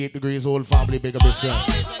8 degrees, whole family, big up yourself.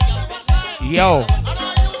 Yo.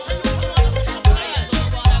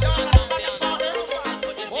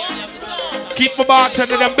 Keep my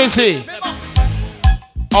bartender them busy.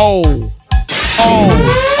 Oh.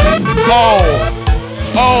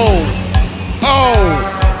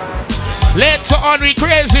 Later on, we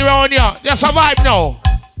crazy around here. Just a vibe now.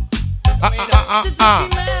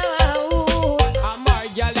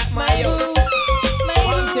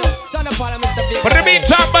 But in the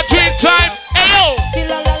meantime, between time, ayo.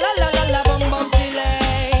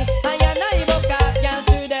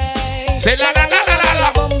 Say la la la la la.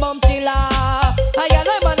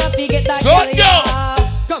 So yo.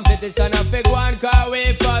 Competition a big one, car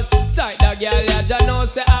way first. Sight the girl, ya just know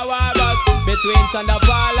say our bus. Between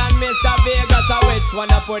Thunderfall and Mr. Vegas, I which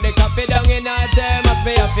one I put the coffee down in her term. I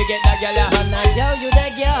forget the girl, and I tell you the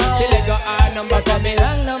girl. She let go her number for me,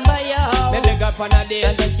 wrong number, yo. Me beg up on a day,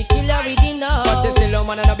 and then she kill her with enough. But she still a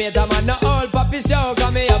man and a better man, no old puppy show.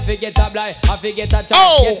 Come me, I forget a blind, I forget a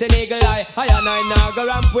child, get an eagle eye. I and I now go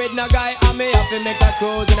ramp with no guy, and me have to make a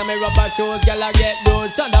cruise in my rubber shoes. Girl, I get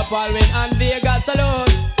those. Thunderfall win and Vegas alone.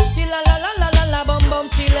 Chilla la la la la la bum bum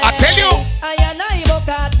chilla. I tell you. I and I book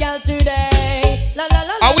out girl today. La la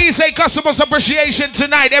la. And we say customers appreciation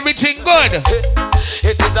tonight. Everything good.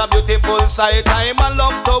 It is a beautiful sight. I'm a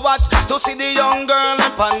love to watch. To see the young girl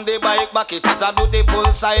up on the bike back. It is a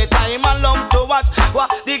beautiful sight. I'm a love to watch.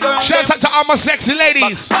 What the girl. Shouts out to all my sexy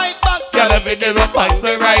ladies. Bike back, girl, every day we find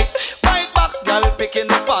the right. Bike back, girl,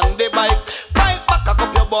 picking up on the bike. Bike back, cock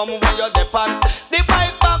up your bum when you're depend. The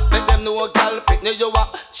bike back, let them know a girl pick you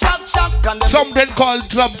up. Shock, shock, and something called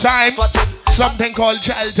club time. Something called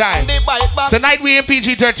child time. Tonight we in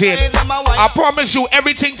PG-13. I promise you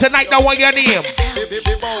everything tonight that what your name.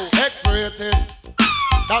 X-rated.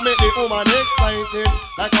 That make the woman excited.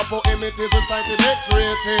 Like a poem it is recited.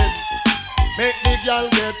 X-rated. Make the girl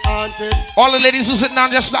get haunted. All the ladies who sit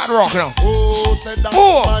down just start rocking now. Oh, said that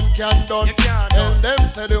woman can done. Tell them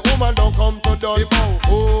say the woman don't come to done.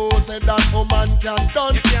 Oh, said that woman can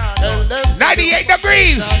done. Tell them 98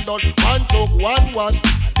 degrees. One choke, one wash.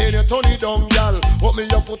 Then you turn it down, girl. Put me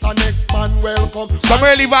your foot and next man welcome. Some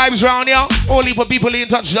early vibes around here. Only for people in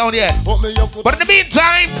touch down here. Put me your foot. But in the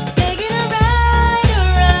meantime, taking a ride,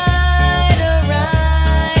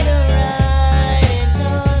 it's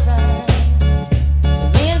alright.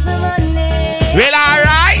 Here's the money. well,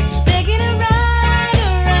 alright. Taking a ride,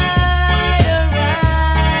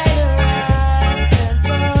 it's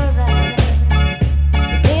alright.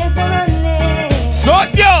 Here's the money. So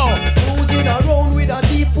yo. Around with a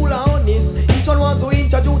jeep full of honeys. Each one want to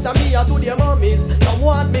introduce me to their mummies. Some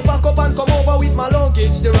want me back up and come over with my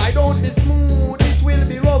luggage. The ride won't be smooth, it will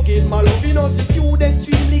be rugged. My loving altitude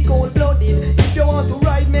extremely cold-blooded. If you want to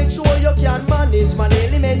ride, make sure you can manage. My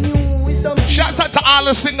daily menu is some. Shouts out to all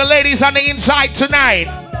the single ladies on the inside tonight.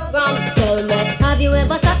 Tell me, have you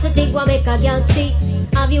ever stopped to think what make a girl cheat?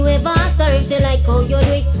 Have you ever asked her if she like how you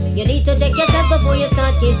do it? You need to check yourself before you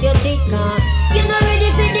start kiss your teeth. You're not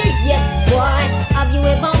ready for this yet, boy. Have you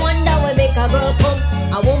ever wondered what make a girl come?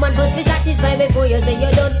 A woman must be satisfied before you say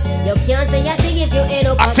you're done. You can't say a thing if you end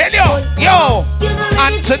up. I tell you, yo,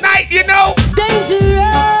 and tonight, you know,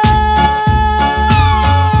 Dangerous.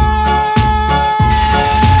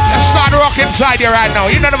 let's start rock inside here right now.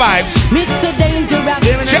 You know the vibes. Mr.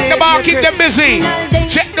 Dangerous. Check the bar, keep them busy.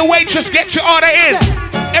 Check the waitress, get your order in.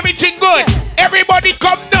 Everything good. Everybody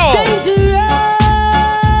come now.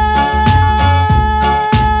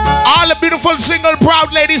 All the beautiful single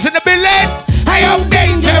proud ladies in the building. I am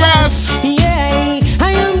dangerous. Yeah,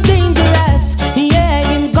 I am dangerous.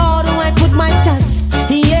 Yeah, in God I put my trust.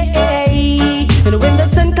 Yeah, and when the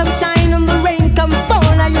sun comes shine and the rain comes fall,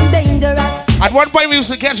 I am dangerous. At one point we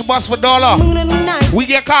used to catch a bus for $1. We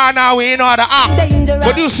get car now, we know how to act.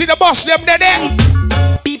 But you see the bus them there?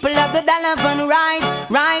 People of the dollar van ride.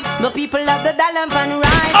 The people of the dollar van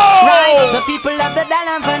ride. The people of the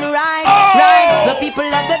dollar van ride. The people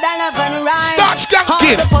of the dollar van ride. Start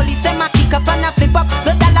skanking. The police them a kick up and a flip up.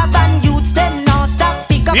 The dollar van youths them now stop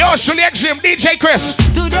pick up. Yo, Shirley Xtreme, DJ Chris.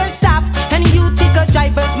 To the stop and you ticker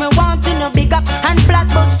drivers me want to no big up and flat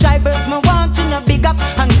bus drivers me want to no big up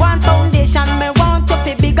and one foundation me want to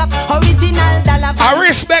be big up original dollar van. I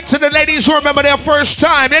respect to the ladies who remember their first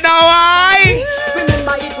time. You know why?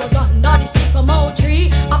 Remember it was under the sycamore tree.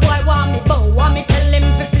 A boy want me bow, want me tell him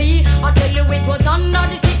to flee. I tell you it was under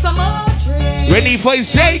the sycamore tree. Ready for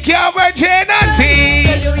forsake your virginity.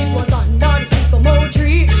 Tell you it was under the sycamore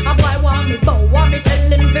tree. A boy want me bow, want me tell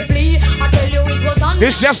him to flee. I tell you it was under.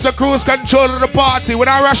 This just the cruise control of the party. We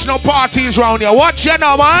don't rush no parties round here. Watch you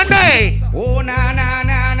now, man. Hey. Oh na na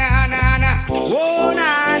na na na na. Oh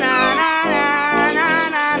na na na na na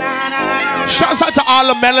na Shouts out to all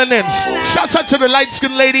the melanins. Shouts out to the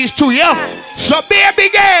light-skinned ladies too, yeah. So baby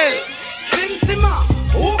girl. Sim Simma,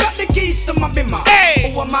 who got the keys to my bimmer?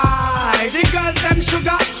 Hey. Who am I? The girls them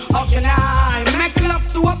sugar. How can I make love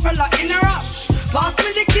to a fella in a rush? Pass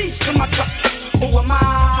me the keys to my trucks. Who am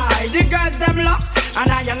I? The girls them lock.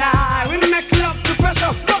 And I, we make love to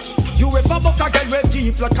precious. You ever buck a girl with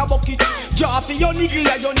deep like a bucket? Jaw for your niggle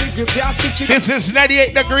like your niggle can't stitch it. This is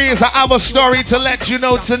 98 degrees. I have a story to let you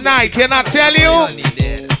know tonight. Can I tell you?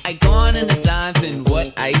 I gone in the dance and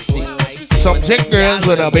what I see. Some chick girls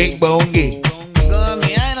with a big bongi. Go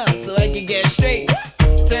me Anna so I can get straight.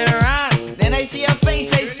 Turn around, then I see her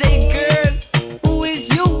face. I say, girl, who is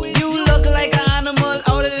you? You look like an animal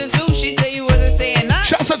out of the zoo. She say you wasn't saying that.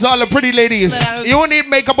 Shouts out to all the pretty ladies. You don't need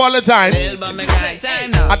makeup all the time.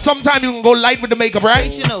 At some time you can go light with the makeup,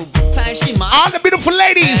 right? All the beautiful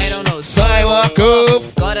ladies. I don't know. So I walk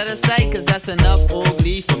off. Got out of sight, cause that's enough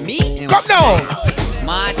ugly for me. Come down.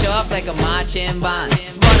 March up like a marching band.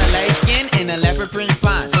 Spun a light skin in a leopard print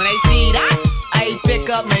pants. When I see that, I pick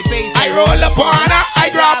up my pace. I roll up on her. I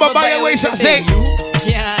grab her by her waist and say,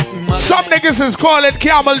 some niggas is call it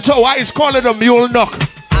camel toe. I is call it a mule knock.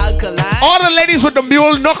 Alkaline. All the ladies with the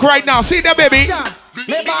mule knock right now. See that, baby?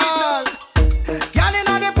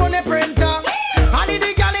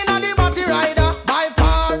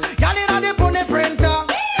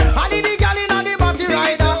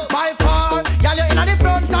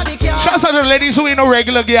 Shouts out to the ladies who ain't no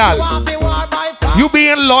regular girl. You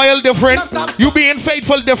being loyal different. You being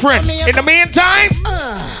faithful different. In the meantime,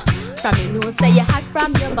 from you know say you hot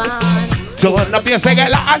from your band. turn up your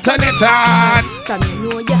cigarette and turn it on. From you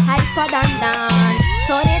know you hyper than down.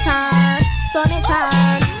 Turn it on, turn it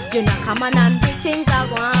on. You know come on and big things I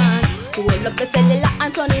want. Roll up the cellular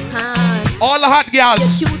and turn it on. All the hot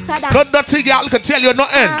girls. You're cuter than No dirty girl can tell you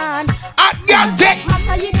nothing. Hot girl take.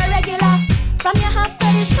 After you the regular. From your half to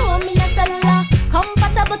the show me a cellular.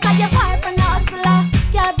 Comfortable cause you're far from the hustler.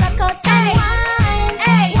 Girl back out and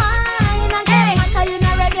wine, wine again. Cause you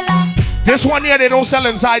no regular. This one here they don't sell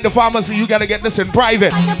inside the pharmacy. You gotta get this in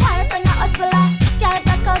private. Cause you're far from the hustler. Girl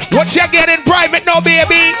back out. What you get in private now,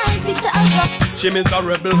 baby? She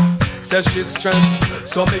miserable, says she's stressed.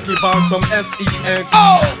 So me give her some sex.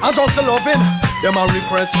 Oh, I'm just loving. Them a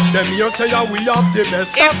request. Them here say we have the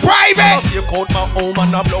best. in private. I still out my home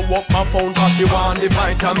and I blow up my phone cause she want the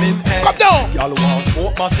vitamin S. Come down. Y'all want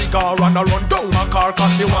smoke my cigar and I run down my car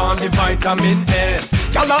cause she want the vitamin S.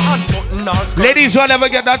 Y'all a unbutton her skirt. Ladies, you'll never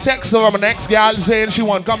get that text from an ex-girl saying she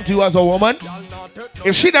won't come to you as a woman.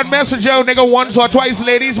 If she done message you, nigga, once or twice,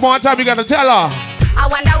 ladies, more time you gotta tell her. I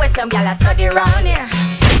wonder where some gyal a study round here.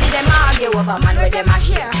 See them argue over man where them a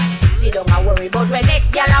share. She don't a worry about when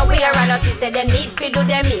next gyal a wear. And us say them need fi do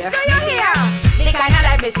them here. Do you hear? The kind of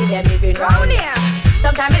life we see them living round here.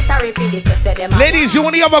 Sometimes it's sorry for this where them. Ladies, you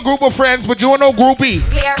only have a group of friends, but you don't know groupies.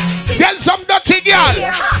 Clear. Tell some dirty girl.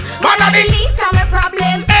 Man at the least I'm a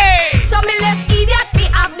problem. Hey. So me left idiot fi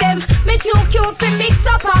have them. Me too cute fi mix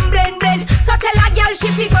up and blend. So tell a girl she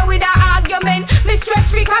fi go with her argument. Me stress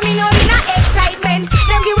free cause me know in a excitement.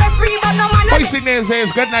 Them give her free but no man. Voice in there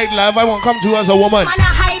says, good night, love. I won't come to you as a woman. Man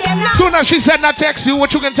I hide them now. Soon as she send that text you,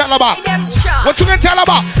 what you can tell about? Them sure. What you can tell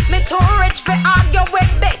about? Me too rich for argue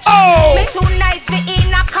with bitch. Oh. Me too nice for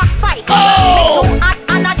in a cockfight. Oh. Me too hot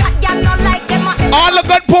and a that girl not like them. All the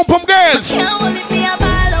good pum pum girls. Can't hold it for a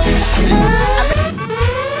ball out.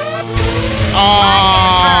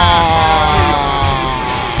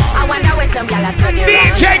 I wonder where some gyal a study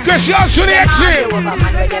round. DJ Chris, you're to the Xtreme.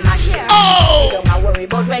 Oh. She don't worry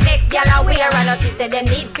about when next gyal a wear. And us she say them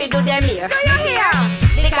need fi do them here. Do you hear?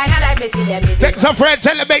 The kind of life we see them living. Take some friends,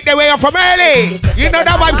 tell them make their way up from early. You know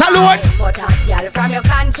that vibes alone. But hot girl from your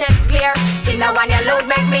conscience clear. See now when your load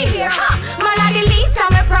make me hear. Man at the least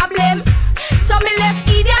I'm a problem. So me left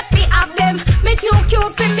idiot fi have them. Me too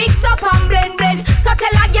cute fi mix up and blend. So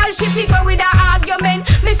tell a girl she fi go with her argument.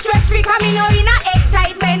 Me stress free cause me know in a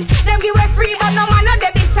excitement. Them give her free but no man no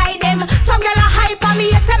dey beside them. Some girl a hype on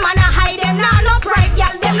me, yes a man a hide them. Nah no pride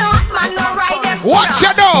girl, them no hot man no ride them. What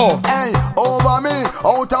you know? Hey, over me,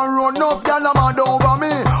 out and road enough gal a mad over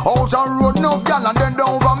me. Out and road enough gal and then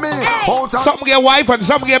over me. Some get wife and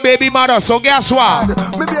some get baby mother, so guess what?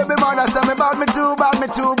 Me baby mother say me bad, me too bad, me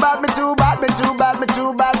too bad, me too bad, me too bad, me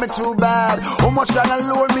too bad, me too bad. How much gal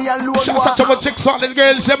alone me alone? Shouts out to my chicks, solid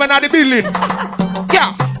girls, them in the building.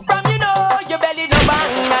 Yeah. From you know your belly no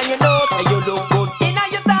bang and you know say you look good in a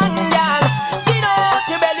your tongue, girl. Skin out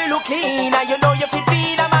your belly look clean and you know you fit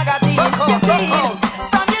be in a magazine.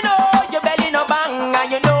 From you know your belly no bang and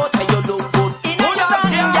you know say you look good in a your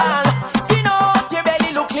tongue, girl. Skin out your belly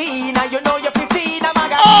look clean and you know you fit be in a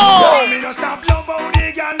magazine. Oh. Me no stop love how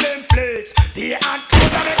the girl them flex.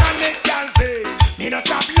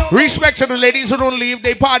 Respect to the ladies who don't leave,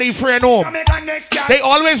 they party free and home. They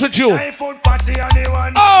always with you.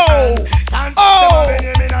 Oh! Oh!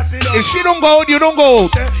 If she don't go, you don't go.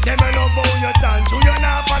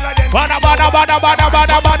 Bada, bada, bada, bada,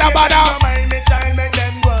 bada, bada, bada.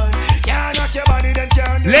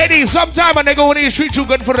 Ladies, sometime when they go in the street, you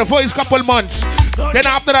good for the first couple months. Then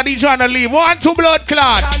after that, he's trying to leave. 1, 2 blood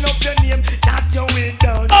clot.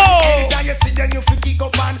 Oh!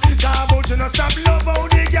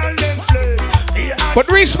 But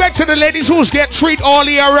respect to the ladies who's get treat all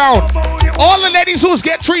year round. All the ladies who's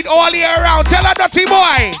get treat all year round. Tell her, dirty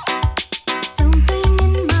boy.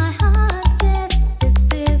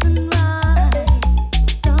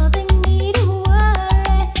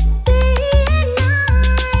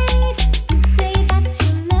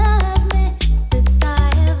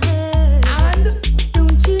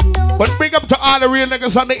 But big up to all the real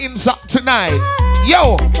niggas on the inside tonight.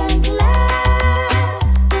 Yo!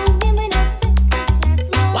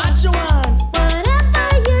 What you want?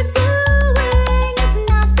 Whatever you're doing is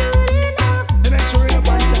not good enough.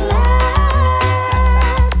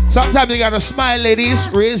 Sometimes you gotta smile, ladies.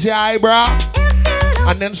 Raise your eyebrow.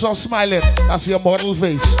 And then start smiling. That's your model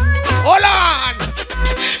face. Hold on!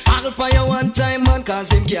 I'll buy you one time, man,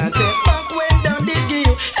 cause him can't take back when down did give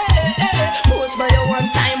you. Post by you one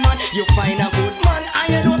time, man. You find a good man,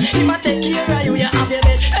 and you know he might take care of you. You have your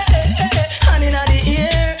bed, hand in the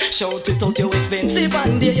ear. Shout it out, you expensive,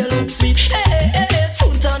 and there you look sweet.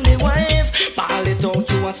 Soon turn the wife, ball it out,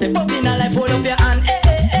 you want step up in a life, hold up your hand.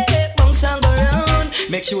 Bounce and go round,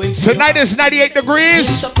 make sure it's tonight is 98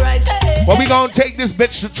 degrees. But we gonna take this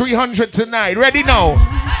bitch to 300 tonight. Ready now?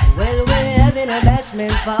 Well, we're having a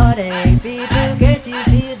bashment party. People get to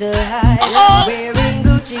feel the high. Wearing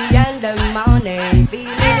Gucci and the money. Feeling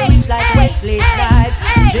rich like Wesley Snipes.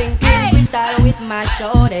 Drinking crystal with my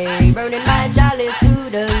shorty. Burning my chalice through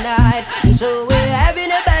the night. So we're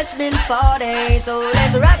having a bashment party. So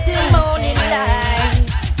let's rock till morning light.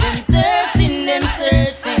 Them searching, them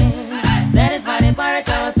searching. That is why they pirate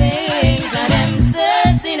our things. Now them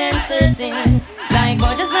searching and searching. Like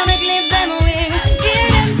gorgeous on a clip them wing. Hear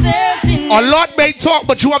them searching. A lot may talk,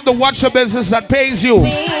 but you have to watch a business that pays you.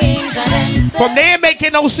 From there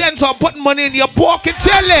making no sense or putting money in your pocket,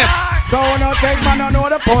 tell them. So no take man, no know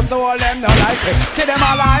the post, so all them don't like me. See them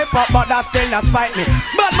all hype up, but that still not spite me.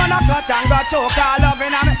 But man, I cut and got choke, all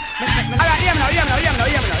loving on me. Alright, hear me now.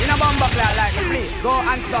 You know bumbuck like me, please. Go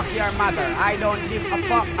and suck your mother. I don't give a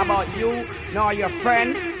fuck about you, nor your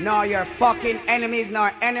friend, nor your fucking enemies,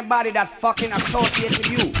 nor anybody that fucking associate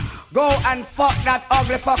with you. Go and fuck that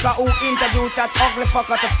ugly fucker who introduced that ugly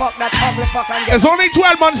fucker to fuck that ugly fucker. And There's only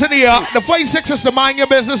 12 months in the year. The first 6 is to mind your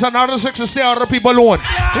business, and other 6 is stay other people alone.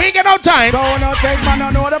 We ain't get no time. So no take man, no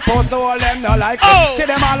know the post, so all them no like me. See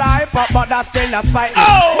them all hype up, but that still not spite me.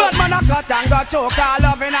 But man, I cut and got choke, all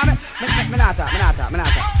loving on me. Me not talk.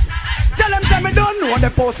 Tell them say me don't know the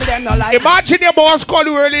post, so them no like Imagine your boss call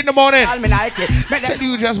you early in the morning. me like it. Tell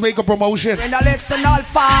you just make a promotion. When I listen all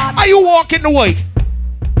fast. Are you walking the way?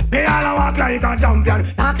 Me all walk like a champion,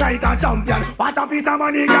 talk like a champion. What a piece of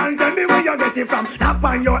money, girl, tell me where you get it from. Knock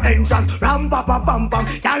on your entrance, ram pa pa pam pam.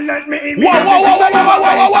 Can't let me in.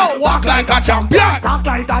 Whoa. Walk like a champion. Talk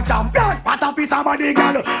like a champion. What a piece of money,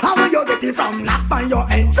 girl, how will you get it from? Knock on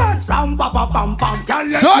your entrance, ram pa pa pam pam.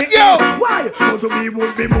 Can't let me in. Why? But to me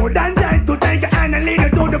would be more than that to take your hand and lead you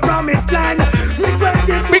to the promised land.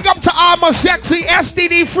 Big up to all my sexy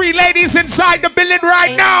STD free ladies inside the building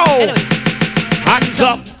right now. Hands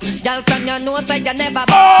up. Girl from your nose say you never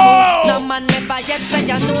bow. No man never yet say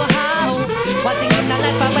you know how. One thing in the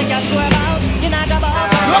life where you sure about. You not go bow.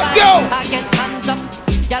 I get hands up.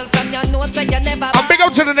 Girl from your nose say you never bow. I'm big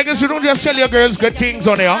up to the niggas who don't just tell your girls good things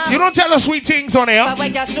on here. You don't tell her sweet things on here.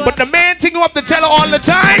 But the man thing you have to tell her all the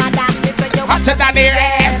time. Hotter than the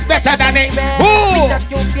rest, better than it. Who?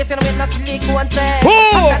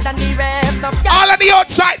 All on the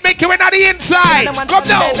outside, make you in on the inside. Come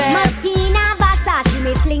now. She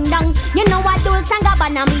may fling down. You know what Dulce and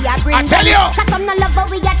Gabbana me a bring. I tell you. Cause some no love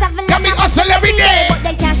we a travel. Can we hustle every day? But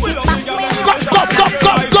they can't ship back when.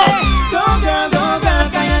 Go. Go girl,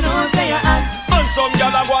 can you know say your ass. And some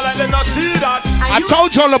girl a go like them not see that. I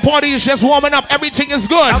told you all the party is just warming up. Everything is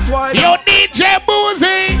good. You DJ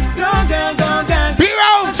Boozy. Go girl,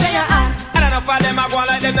 B-Rounds. say your ass. And enough of them a go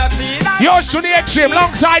like them not see that. Yours to the Xtreme,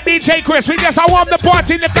 alongside DJ Chris. We just warm the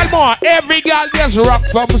party a little more. Every girl just rock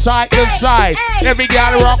from side to side. Every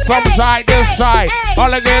girl rock from side to side.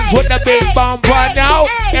 All against with the big bumper now.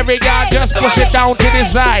 Every girl just push it down to the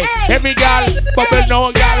side. Every girl bubble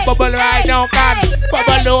no girl bubble right now can.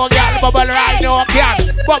 Bubble no girl bubble right now can.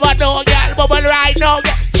 Bubble no girl bubble right now.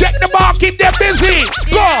 Check the bar, keep them busy.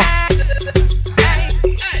 Go.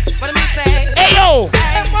 What do me say? Hey yo.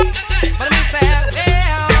 What do me say?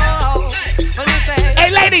 What do me say? Hey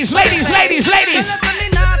ladies.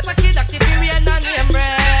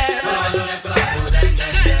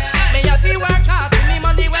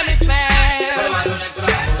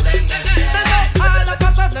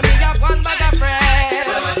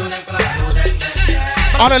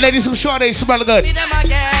 All the ladies who sure they smell good.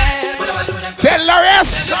 Tell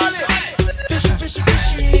Loris.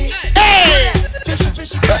 Hey.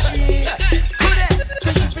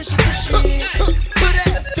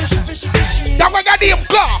 That one got the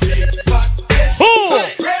car. Who?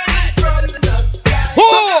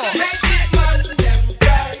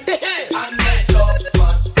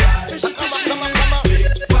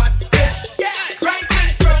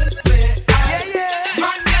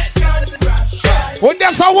 When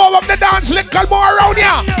there's a warm up the dance, little more around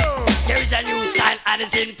here. There's a new style and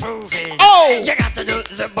it's improving. Oh! You got to do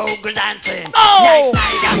the bogle dancing. Oh!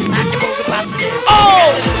 And the bogle passing.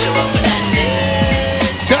 Oh! You got to do the bogle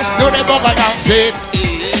dancing. Just do the bogle dancing.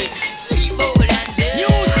 See bogle dancing.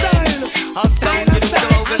 New style. A style to do the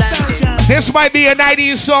bogle dancing. This might be a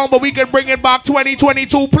 90s song, but we can bring it back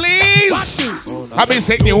 2022, please. I've been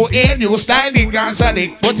saying new in, new style in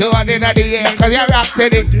dancing. Put your hand in the air, cause you're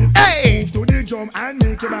rocking it. Hey!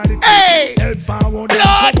 Hey!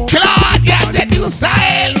 Lord Claude, get the new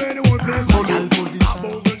style.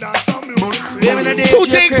 Two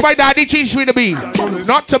things my daddy changed me to be.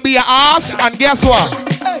 Not to be an ass, and guess what?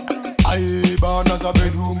 I born as a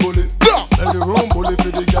bedroom bully. Bedroom bully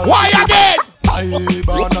for the girl. Why again? I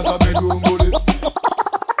born as a bedroom bully.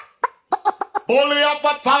 Bully of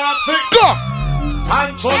authority.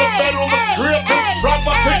 Control the bedroom, the greatest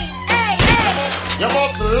property. You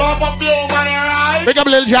must love up your woman, right? Pick up a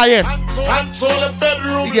little giant. Control the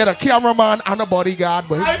bedroom. You get a cameraman and a bodyguard,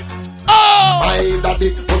 boy. Oh! My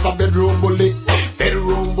daddy was a bedroom bully.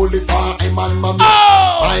 Bedroom bully for him and mommy.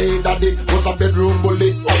 Oh! My daddy was a bedroom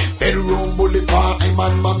bully. Bedroom bully for him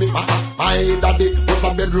and mommy. My daddy was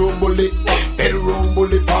a bedroom bully. Bedroom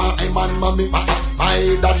bully for him and mommy. My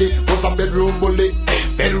daddy was a bedroom bully.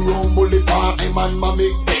 Bedroom bully for him and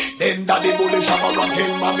mommy. Then daddy bully shabba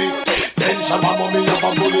rockin' mommy. Then shabba mommy have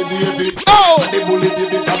a bully baby. Oh! And the bully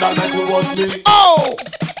baby gather like it was me. Oh!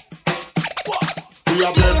 We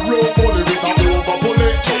are bedroom bully with a over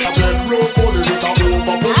bully. A bedroom bully with a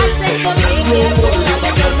over bully. I said for me, careful, I'm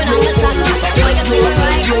a jumping on the saddle. Boy, you feel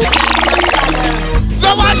right.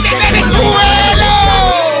 Someone get it well.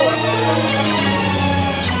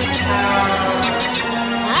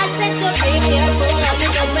 I said to be careful, I'm a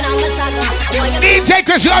jumping on the saddle. DJ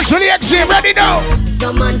Chris, you're actually Xtreme, ready now.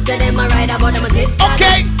 Some man say them a ride about them a zip saddle.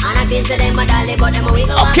 Okay. And I think say them a dolly but them a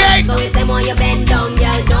wiggle walk. Okay. So if them want you bend down,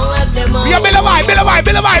 y'all don't have them on. Yeah, Bill of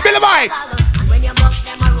Vibe. And when you buck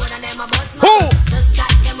them a road and them a bus man. Who? Just chat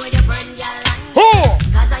them with your friend, y'all. Who?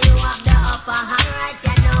 Cause you have the upper hand right,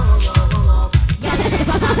 you know.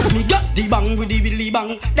 Me got the bang with the billy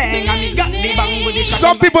bang. Dang, and me got the bang with the shot.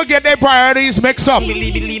 Some people get their priorities mixed up.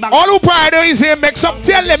 All who priorities here mixed up,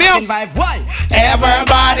 tell them, yo. Why?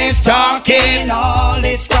 Everybody's talking. All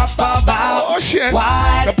this crap about. Oh shit.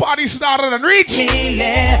 Why? The party started and reached. Me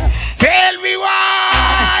left. Tell me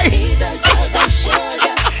why.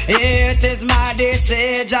 It is my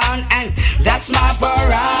decision and that's my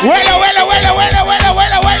prerogative. Well.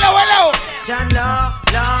 John, no,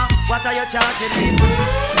 what are you charging me for?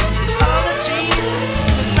 All the trees,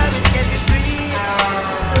 the Paris get me free.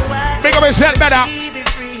 So why? Make up yourself better.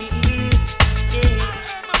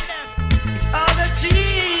 All the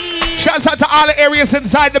trees. Shouts out to all the areas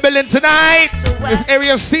inside the building tonight. This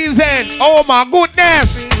area season. Oh my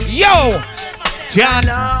goodness. Yo. John.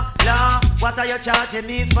 No, what are you charging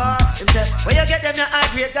me for? Him say, when you get them your high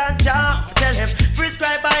grade ganja, tell him,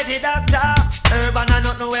 prescribed by the doctor. Urban and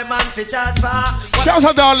not know where man fi charge for. Shouts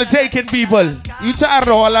out to all the taking people. You tired of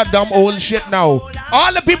all that dumb old shit now.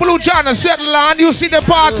 All the people who trying to settle on, you see the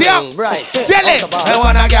party up. Right. Tell it. I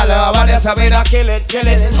want a gal over there, so me da kill it.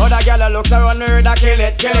 Other gal looks around her, da kill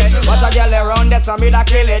it. Watch a gal around there, so me da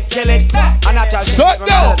kill it. And I charge so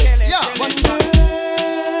go.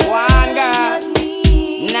 One girl.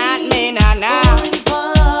 Not me, nah.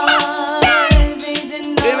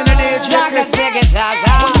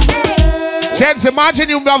 Chance, imagine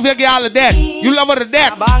you love your girl to death. You love her to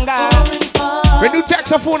death. When you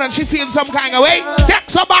text her phone and she feels some kind of way,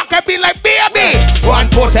 text her back and be like, baby. One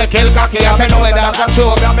pussy kill cocky, I say no way down that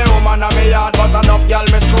show. Me woman and me yard, but enough girl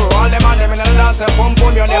me screw. All them and them in the dance, boom,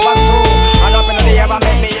 you never screw. And up in the air,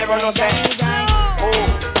 make me ever no say.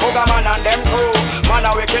 Booga man and them crew. Man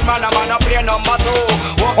man a wicked man a play number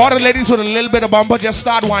 2. All the ladies with a little bit of bumper, just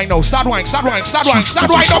start wine now. Start wine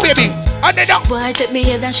now, baby. And then up. Boy, take me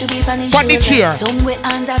head and should be Funny cheer. Somewhere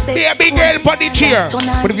under bed. Baby girl, funny cheer.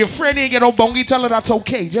 But if your friend ain't get no bongy, tell her that's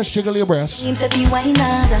okay. Just jiggle your breast. Him say be wine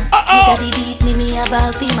nada. Daddy beat me a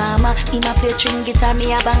ball fi mama. Him a play string guitar,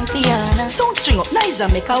 me a bang piano. Sound string up nice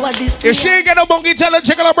and make our this. If she ain't get no bongy, tell her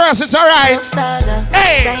jiggle her breast. It's alright.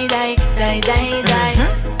 Hey.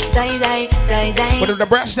 But if the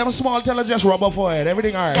breast them small, tell her just rub her forehead.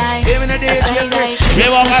 Everything alright. They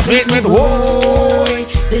want us sweet me, boy.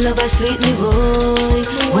 They love us sweet me, boy.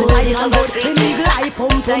 They love us sweet me,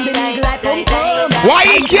 why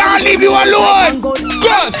he can't leave you alone?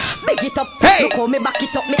 Gus. Big it up, hey. Look how me back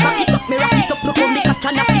it up, me cock it up, me rock it up. Look how me catch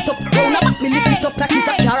and I sit up. Round a back, me lift it up like it's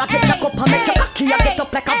a jar. I get jack up and make your cocky. I get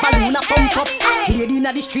up like a balloon, I pump up. Lady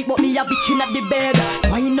inna the street, but me a bitch inna the bed.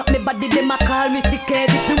 Wind up me body, them a call me sick head.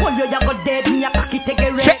 If me hold you, you go dead. Me a cocky take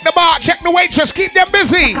a red. Check the bar, check the waitress, keep them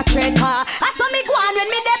busy. I saw me go on when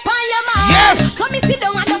me dip on your mouth. Yes. So me sit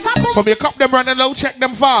down and just a boom. From your cup them running low, check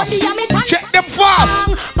them fast. Check them fast.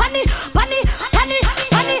 Panny.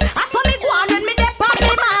 I saw me go on when me dip on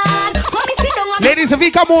the man. So me sit down and ladies, if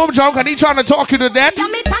he come home drunk and he trying to talk you to death,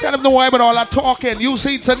 tell him no why but all that talking. You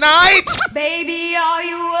see tonight. Baby, are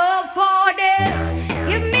you up for this?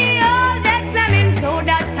 Give me all that slamming so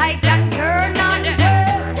that I can turn on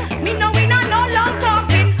this. Me know we not no long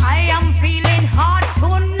talking. I am feeling hot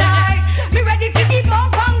tonight. Me ready for the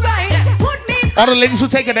bump and ride. Put me. All the ladies who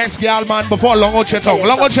take an ex-gal man before long out your tongue.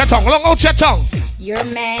 Long out your tongue. Long out your tongue. Your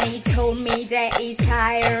man, he told me that he's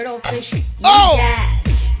tired of the shit. Oh!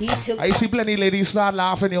 He took I see plenty ladies start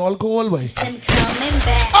laughing, they all go always. him coming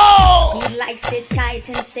back. Oh! He likes it tight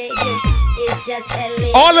and said it's just a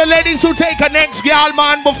little. All the ladies who take an ex-gal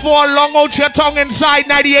man before long out your tongue inside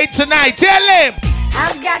 98 tonight. Tell him!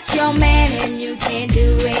 I've got your man and you can't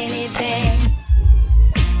do anything.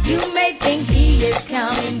 You may think he is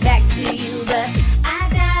coming back to you, but I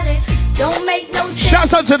doubt it. Don't make no sense.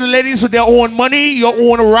 Shouts out to the ladies with their own money, your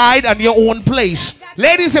own ride, and your own place.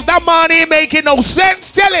 Ladies, if that money ain't making no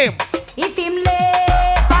sense, tell him. If him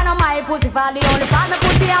late, I know my pussy for the only fan. The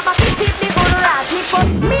pussy have a cheap, the good ass. Me put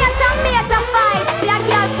me a fight. See a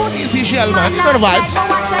girl pussy. Easy shell, man. You know the vibes. Go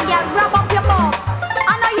watch a girl grab up your butt.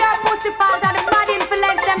 I know your pussy fault and the bad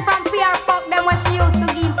influence them from fear. Fuck them when she used to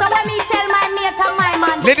give. So when me tell my mate and my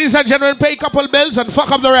man. Ladies and gentlemen, pay couple bills and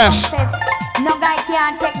fuck up the rest. No guy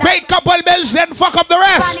can't take that. Pay couple bills, then fuck up the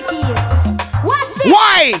rest. Watch this.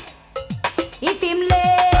 Why? If him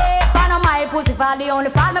late, I know my pussy for the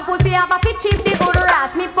only fan. My pussy have a fit cheap, the good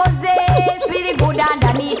ass. Me possess with the good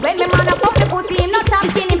underneath. When me man a fuck the pussy, him not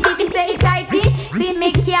tamkin. Him beat him say it tighty. See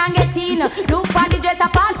me can't get in. Look on the dress,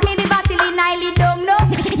 I pass me the Vaseline. I lead down no.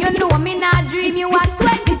 You know me not dream. You are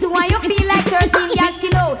 22 and you feel like 13. Girl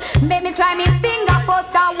skin out. Make me try me finger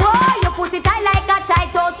first. Cause whoa, your pussy tight like a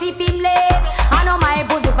tight toast. If him late, I know my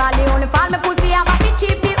pussy for the only fan. My pussy have a fit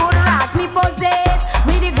cheap, the good ass. Me possess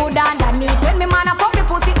with the good underneath. When me man a fuck the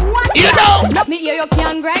pussy, what you know? Me hear you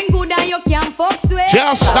can grind good and you can fuck sweat.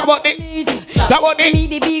 Just stop about it. Stop about it. Me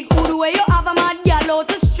the big hood where you have a mad gal out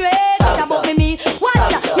the straight. Stop about me.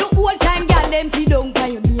 Watch ya. You whole time gal them see don't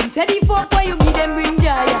can you name. Say the fuck where you give them bring joy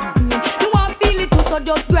and pain. You want feel it too, so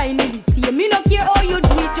just grind it the same. Me no care how you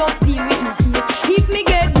do it, just deal with me case. If me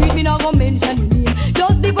get breed, me no go mention your name.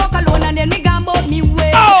 Just the fuck alone and then me gone bout me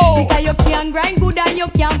way. Oh. Because you can grind good and you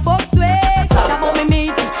can fuck sweat. Stop about me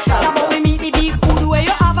mate. Stop about me meet the big hood where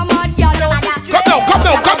you have a mad gal out the straight. Come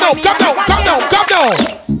down.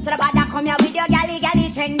 So the bad come here with your galley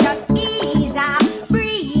trend. Just ease up,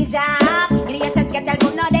 breeze up. You know you get the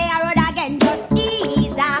no they are road again. Just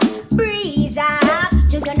ease up, breeze up.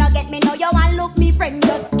 Children don't get me know you want look me friend.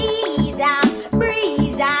 Just ease up,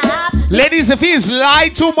 breeze up. Ladies, if he's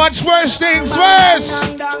lied too much, first things first.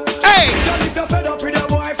 Hey. If you're fed up with your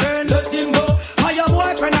boyfriend, let him go. Or your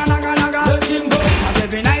boyfriend a naga, let him go. Cause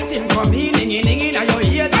every night him come in, ning in your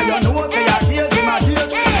ears, and you know say your tears in my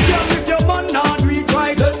ears. If your man not do it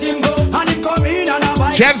right, let him go. And him come in and a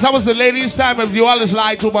bite. Gents, that was the ladies' time if you always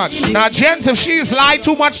lie too much. Now, gents, if she's lied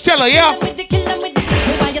too much, tell her, yeah?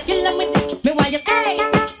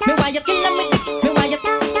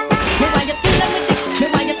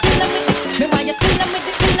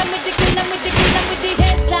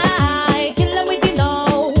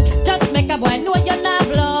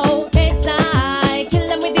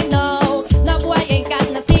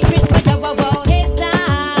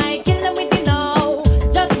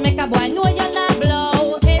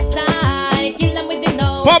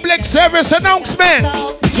 Public service announcement.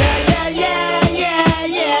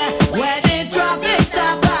 Where they drop it,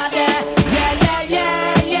 stop there.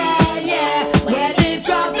 Yeah. Where they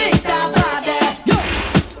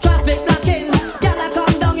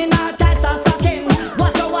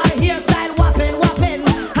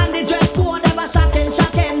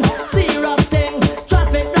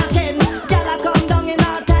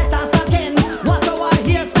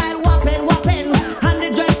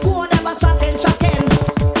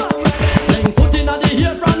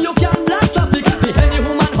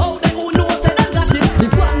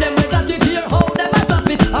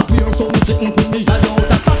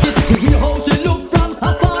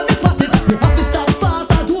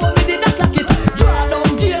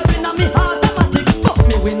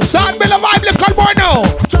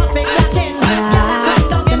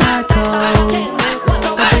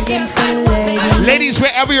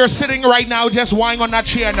you're sitting right now, just whine on that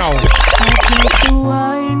chair now.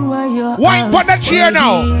 Whine on that chair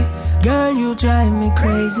now. Girl, you drive me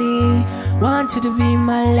crazy. Want you to be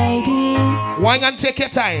my lady. Whine and take your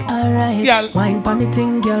time. Alright, girl. Wine pon the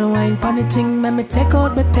ting, girl, wine pon the ting. Let me take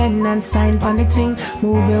out my pen and sign pon the ting.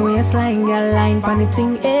 Move your waistline, girl, line pon the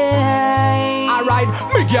ting. Hey. Alright,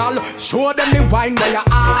 me girl, show them the wine where you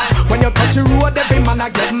are. When you touch the road, every man I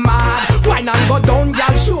get mad. Wine and go down,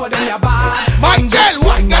 girl, show them your bad. My girl,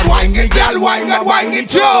 wine and wine it, girl, wine and wine it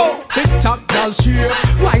too. Tick tock, girl, shake.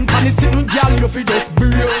 Wine pon the sitting, girl, you fi just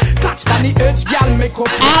brace. Catch pon the edge, girl, make up.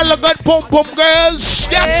 All the good pump pump girls,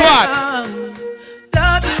 guess what?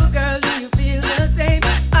 Love you, girl, do you feel the same?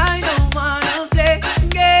 I don't wanna play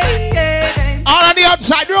games. All on the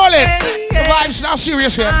outside, rolling. The vibes now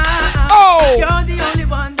serious here. Oh! You're the only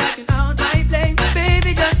one that can out my flame.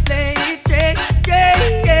 Baby, just play it straight,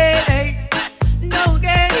 straight. No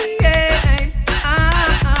games.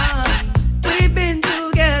 We've been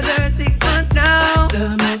together 6 months now.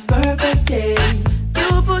 The most perfect day.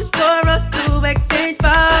 You push for us to exchange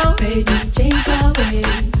vows. Baby, change our ways.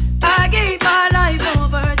 I gave my life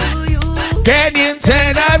over to you. Can you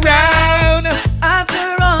turn around?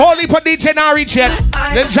 After all, Holy for DJ now reach yet.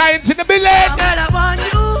 The giants in the building. girl, I want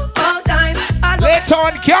you all time. Later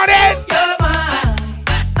on, count it. You're mine.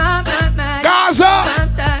 I'm not mad. Gaza.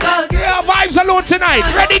 Yeah, vibes alone tonight.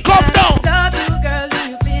 Ready, come down. Love you, girl, do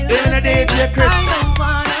you feel Living a day, Chris. I don't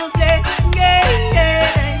wanna play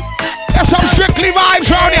games. There's some strictly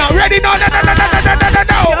vibes round here. Ready? No. You're the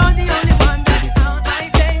only one that can out my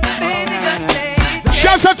flame. Baby, just play it.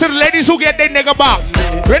 Shouts out to the ladies who get their nigga box.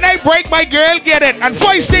 When I break my girl, get it. And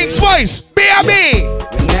voice things, voice. B.I.B.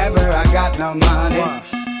 Whenever I got no money,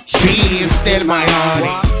 she is still my honey.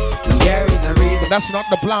 There is a reason. That's not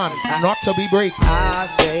the plan. Not to be break. I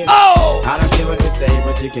say, oh! I don't care what you say,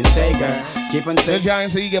 but you can say, girl. Keep on The saying.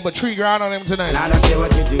 giant say you get but $3 grand on him tonight. And I don't care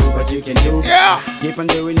what you do, but you can do. Yeah. Keep on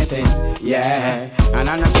doing your thing. Yeah. And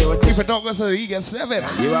I don't care what you If a dog say he gets 7.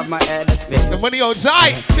 You have my head to spin. The money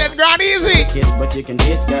outside. 10 grand easy. Kiss, but you can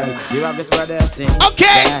kiss, girl. You have this brother sing.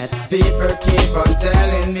 Okay. That people keep on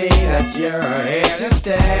telling me that you're here to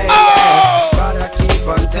stay. Oh. But I keep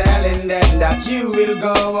on telling them that you will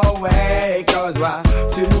go away. Cause why?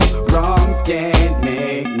 2 wrongs can't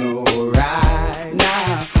make no right.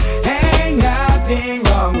 Now, ain't nothing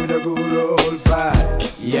wrong with a good old fight.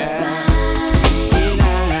 Yeah.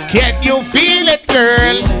 Can you feel it,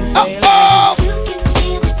 girl? Oh.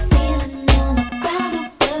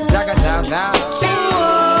 Zaga, zaga, zaga.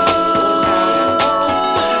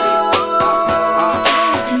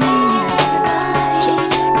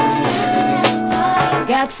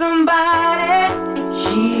 Got somebody,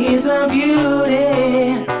 she's a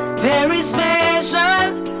beauty, very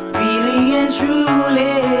special, really and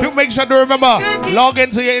truly. You make sure to remember, log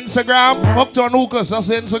into your Instagram, Uptown Hookahs, that's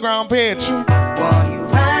the Instagram page.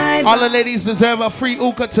 All the ladies deserve a free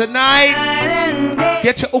hookah tonight.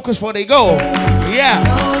 Get your hookahs before they go. Yeah.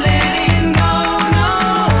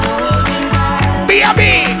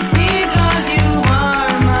 B.I.B.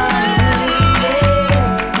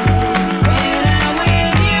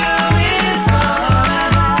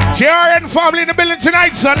 JRN family in the building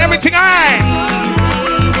tonight, son. Everything alright.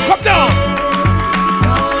 Come down.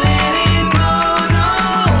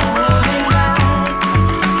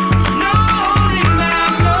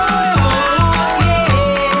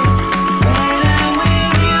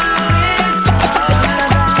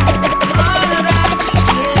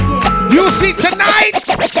 You see tonight.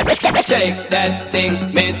 Shake that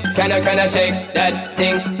thing, miss. Can I shake that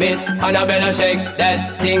thing, miss? Annabella shake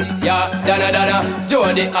that thing, yeah. Donna,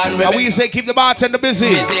 Jody and Rebecca. And we say keep the bartender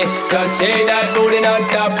busy. Just shake that booty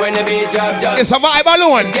non-stop when the beat drop. Just it's a vibe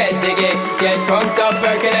alone. Get jiggy, get drunk up,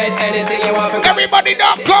 percolate anything you want. Everybody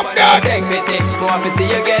don't come down. Take pity, more to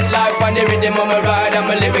see you get life on the rhythm of my ride. And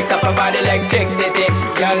my lyrics up about electricity.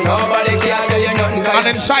 Girl, nobody can do you nothing. And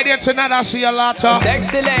inside here tonight I see a lot of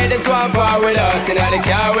sexy ladies want war with us. In the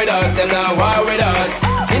car with us, them not war with us.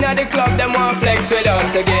 In the club, them want flex with us.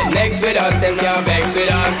 To get next with us, them can't vex with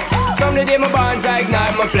us. From the day my bond, I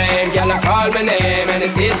ignite my flame. Girl, I call my name and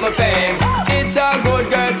it is my fame. It's a good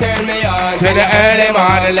girl, turn me on. To the early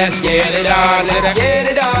morning, let's get it on. Let's get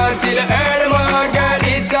it on till the early morning, girl.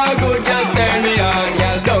 It's all good, just turn me on.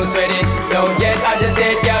 Girl, don't sweat it, don't get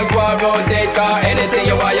agitated. Girl, go and rotate, cause anything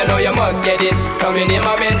you want, you know you must get it. Coming in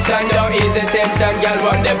my mention, don't ease the tension. Girl,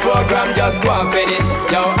 run the program, just go and fit it.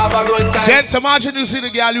 Yo, have a good time. Gents, imagine you see the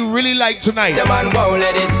girl you really like tonight. The man won't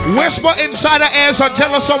let it. Whisper inside her ears and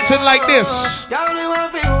tell her something like this. Girl, you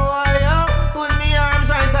want to hold you, put me arms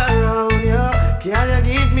right around you. Girl,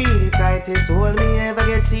 you give me the tight tightest hold me ever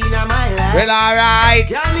get seen in my life. Well, alright.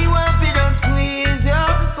 Can me want to just squeeze you,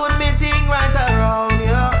 put me thing right around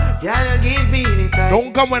you. Can you give me the time?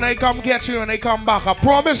 Don't come when I come get you and I come back. I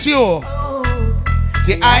promise you.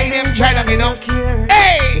 The I them try to me no care.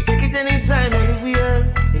 Hey! You take it anytime,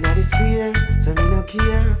 anywhere. In the square, so me no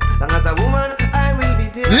care. Long as a woman, I will be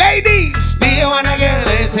there. Ladies, do you wanna get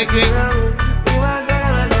it? Take it. You want to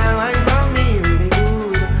wine from me really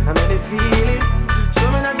good. I'm ready to feel it. Show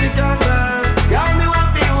me that you can learn. Got me one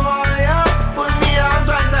feel all ya. Put me arms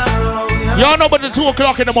right around ya. Y'all know about the 2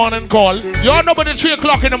 o'clock in the morning call. Y'all know about the 3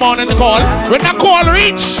 o'clock in the morning call. When that call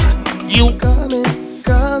reach, you coming.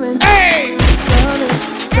 Hey!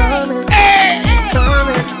 Coming. Hey!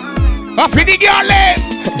 Coming. Up in the girl lane.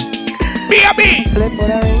 Baby. Flip with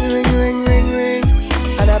a ring.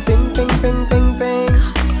 And a ping.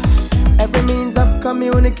 Every means of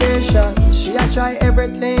communication. She a try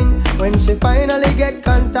everything. When she finally get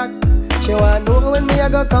contact, she wanna know when me I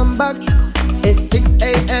go come back. It's 6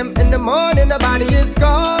 a.m. in the morning, the body is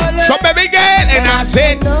calling. So baby girl, and I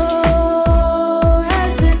said no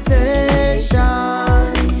hesitation.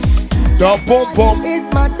 The boom boom is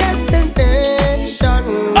my destination.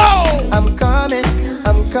 Oh, I'm coming.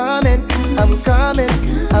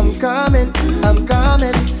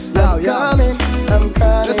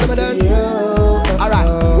 Listen to you. Alright,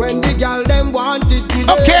 when the girl them wanted to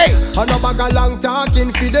okay. I no bag a long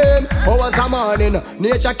talking for them. Hours a morning,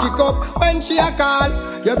 nature kick up. When she a call,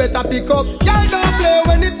 you better pick up. Girl don't play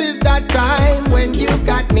when it is that time. When you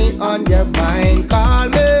got me on your mind, call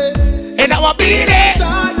me. And I will be there.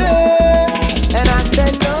 And I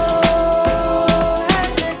said no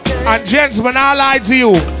hesitation. And gents, when I lie to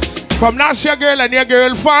you, from that's your girl and your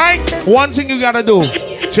girl fine, one thing you gotta do,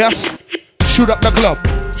 just shoot up the club.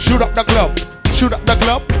 Shoot up the club. Shoot up the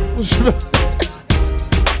club. Shoot up.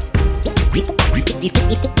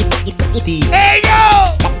 Hey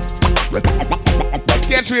yo!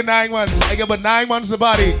 Get you in 9 months. I give about 9 months the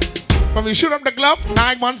body. From you shoot up the club,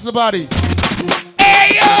 9 months the body.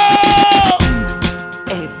 Hey yo!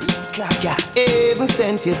 Hey, clap ya. Heaven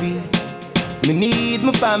sent you be. Me need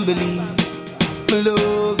my family. Me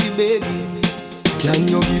love you, baby. Can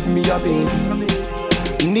you give me a baby?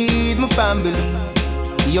 Need my family.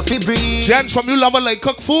 You feel breathe. Gents, from you love her like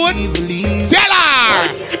cook food. Tell her.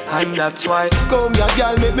 And that's why come here,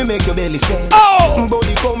 girl, make your belly swell. Oh,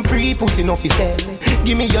 body come free, pussy no fi sell.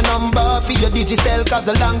 Give me your number for your digicel, cause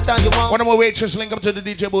a long time you want. One of my waitress link up to the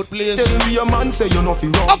DJ booth, please. Tell me your man say you no fi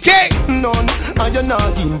run. Okay. None, and you're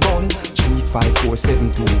not in bun. 3, 5, 4,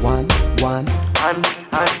 7, 2, 1, 1.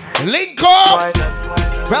 Link up.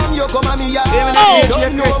 From you come on me yard. Oh,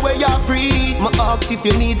 don't know where you breathe. My ask if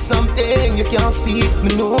you need something, you can't speak.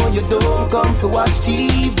 Me know you don't come to watch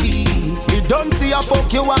TV. Me don't see a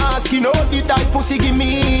fuck you ask. You know the type pussy give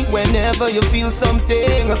me. Whenever you feel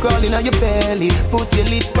something crawling on your belly, put your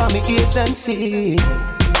lips by me ears and see.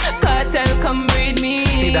 Cartel come breed me.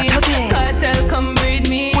 See that again. Cartel come breed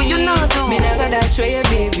me. What you not do? Me not gonna show you,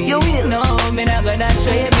 baby. You will. No, me not gonna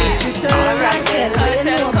show you, baby. She said, alright,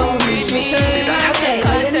 cartel come breed me.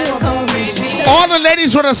 Cartel come breed me. All the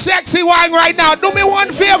ladies with a sexy wine right now, do me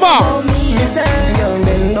one favor. Me say, young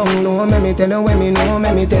bend down low. Let me tell you when me know.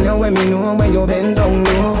 Let me tell you when me know. When you bend down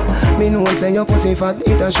low. Me know say your pussy fat,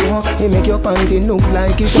 it a show. You make your panty look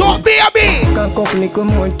like it. So baby, cock up little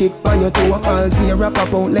more tip by your toe. I'll see you wrap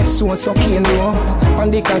up out left so sucking low. On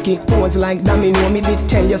the cocky pose like that, me know. Me did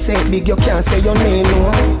tell you say big, you can't say your name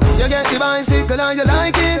no. You get the bicycle and you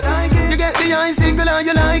like it. You get the icicle and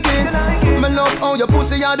you like it. Me love how your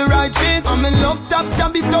pussy are the right fit. And me love tap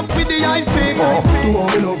it up with the ice pick. Oh, do how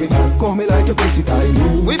me love it, call me like your pussy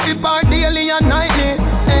tiny. We fit part daily and nightly.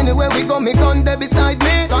 Anywhere we go, me gun there beside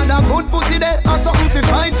me. Got a good pussy there, or something to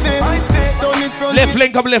fight for. Don't it from left,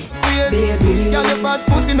 link up, left. Baby, girl, your fat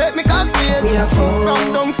pussy make me cock waist.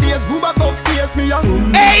 From downstairs, go back upstairs, me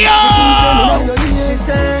young. Hey yo! She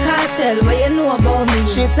said, cartel, what you know about me?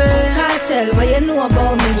 She said, cartel, what you know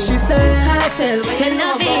about me? She said, cartel, what you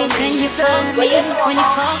know about me? When you fuck me, when you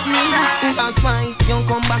fuck me. That's why you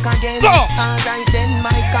come back again. Alright then,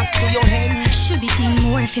 my cock to your head. Should be think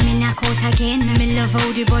more for me knock out again. Me love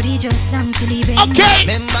how the body just long to leave. Okay.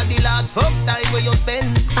 Remember the last fuck time where you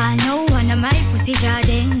spend. I know one of my pussy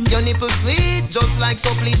Jordan. Your nipple sweet, just like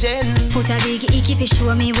supply gen. Put a big icky if you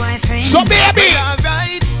show me boyfriend. So baby,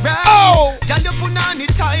 right. Oh, girl, you put on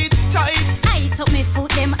it tight. Ice up me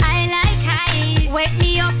foot, them I like ice. Wake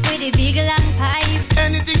me up with a big long pipe.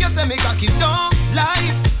 Anything you say me cocky don't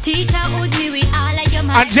light. Teacher would me with all of your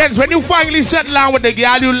mind. And gents, when you finally settle down with the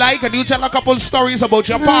girl you like and you tell a couple stories about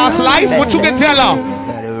your past life, what you can tell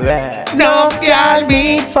her? No girl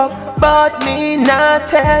me fuck. but me not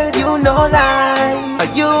tell you no lie.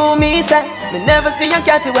 You me say, me never see a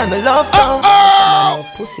cat when me love so. I love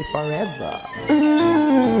pussy forever.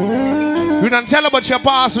 You don't tell her about your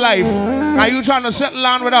past life. Are you trying to settle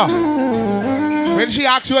down with her? When she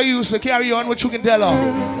asks you how you used to carry on, what you can tell her?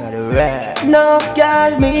 No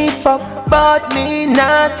girl me fuck, but me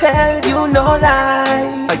not tell you no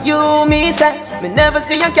lie. You me say, me never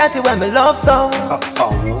see a cat when me love so.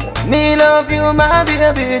 Me love you, my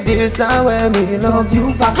baby, this is where me love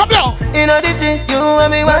you back. Come on! Inna the street, you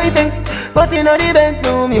and me wifey, but inna the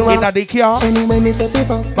bedroom, you inna the car. Anyway, me say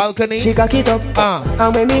FIFA, balcony, she cock it up,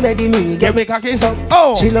 and when me ready, me get me cock it up.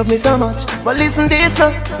 Oh, she love me so much, but listen this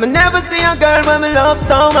up, me never see a girl when me love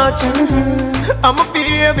so much. I'm a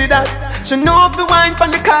baby that she know if you wine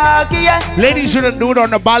from the cocky, yeah. Ladies, you don't do it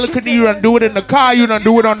on the balcony, you don't do it in the car, you don't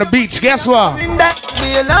do it on the beach. Guess what? Be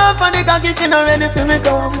a love on the cocky, she not ready for me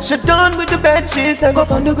go. She done with the bed, she said go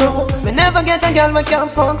on the ground. Me never get a girl we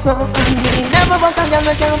can't fuck so. Me never want a girl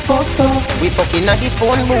we can't fuck so. We fucking at the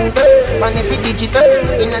phone booth, and every digital,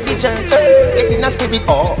 in the church, get in a spirit,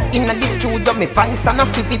 in the studio, me vice and a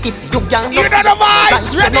civic. If you can't you know the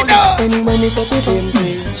vibes, ready now. Anyway, me say to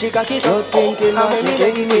him, she cock it up, thinking of me,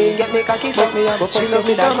 get me cocky so. She love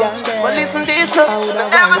me so much, but listen this up.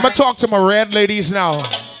 I'm gonna talk to my red ladies now.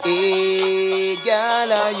 Hey,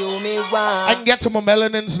 girl, are you me want? I can get to my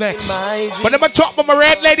melanins next. But I'm gonna talk to my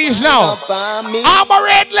red ladies now. All my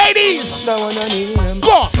red ladies.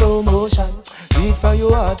 Go. Slow motion. Beat for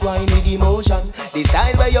your heart, why need emotion?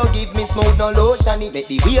 Decide where you give me smoke, no lotion. It make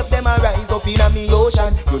the wave them a rise up in a me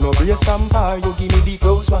ocean. You know brace from far, you give me the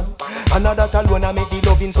close one. Another alone I make the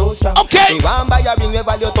loving so strong. Okay. Me want buy a ring we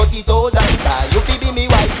value 30,000. You feel be me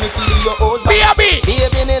wife, me feel your husband.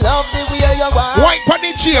 Baby, me love the way you want. Wine pon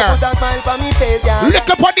the chair. Put a smile for me face, yeah. Look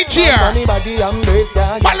up on the chair. Funny body embrace,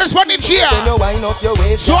 yeah. Balance on the chair. Then you wind up your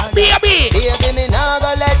waist, so yeah. baby, me now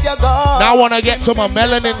go let you go. Now I wanna get to my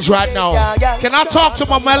melanins right now. Can I talk to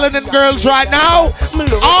my melanin girls right now?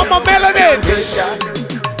 All my melanins.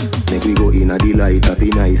 Make we go in a delight, happy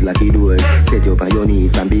nice like it door. Set you on your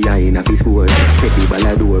knees from behind a fist score. Set the ball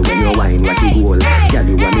a door when you wine, watch it goal. Girl,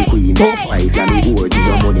 you want me queen, wife, you me whore. Give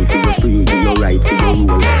your money for your spree, give your right for your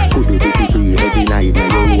rule. Could do it for free every night now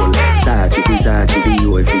your roll. Sachi for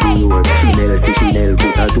your, for your. Chanel for Chanel,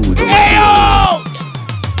 put a two to hey yo!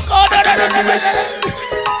 Better than the rest.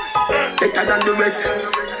 Better than the rest.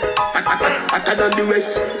 Better than the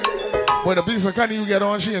rest. When the police can you get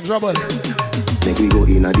on, she in trouble. Make we go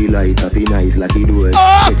in a delight, happy nice like it door.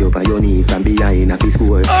 Set you on your knees from behind a fist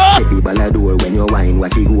score. Set the ball a door when you wine,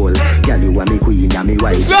 watch it goal. Girl, you want me queen and me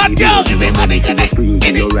wife. Son, girl, give me money for your spree,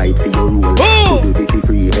 give your right for your rule. Could do it for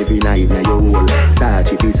free every night now your roll.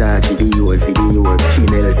 Sachi for your, for your.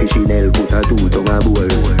 Chanel for Chanel, put a two tongue a bowl.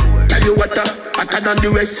 Tell you what, better than the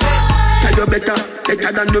rest. Tell you better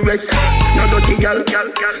than the rest. No dirty girl,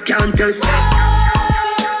 can't test.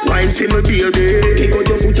 Wine for me baby. Kick out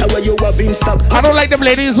your foot away you have in stock. I don't like them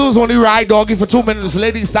ladies who's only ride doggy for 2 minutes.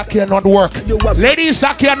 Ladies that cannot work. Ladies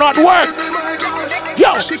that cannot work.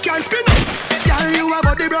 Yo. She can't spin up. Girl, you a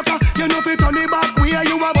body broker. You know fi turn it back where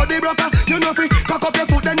you a body broker. You know fi cock up your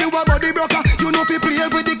foot then you a body broker. You know fi play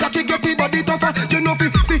with the cocky get the body tougher. You know fi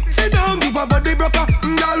sit down you a body broker.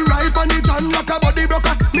 Girl right on the chan like a body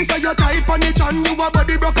broker. Me say you tight on the chan you a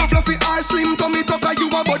body broker. Fluffy or slim tummy tucker you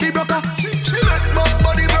a body broker. She make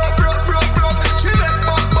body broke. She make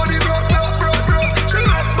body broke. She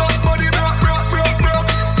make body broke.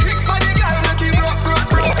 Kick body girl make it broke.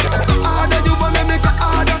 Harder you wanna make it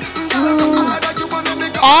harder.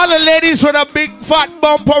 All the ladies with a big fat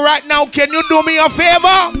bumper right now, can you do me a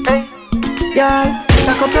favor? Hey, girl,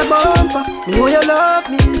 cock up your bumper. Me know you love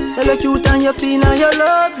me. You look cute and you clean and you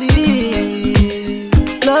lovely.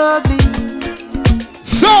 Lovely.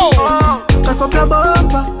 So, cock up your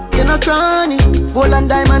bumper. You're not cranny. Gold and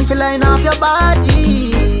diamond feel line off your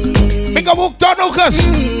body. Make a book done, Lucas.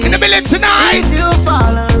 In the building tonight. If you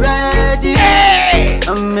fall already, hey,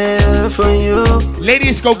 I'm here for you.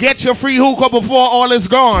 Ladies, go get your free hookah before all is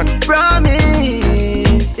gone.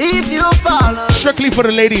 Promise, if you fall already. Strictly for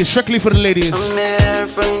the ladies, strictly for the ladies. I'm here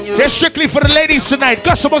for you. Just strictly for the ladies tonight.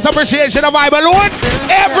 Customers appreciation of vibe alone.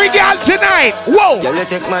 Every girl tonight. Whoa. Girl, you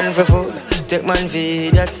take man for food. Take man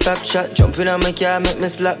for that stop shot. Jumping on my car, make me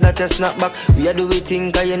slap that a snap back. We a do we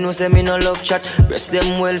think, cause you know say me no love chat. Breast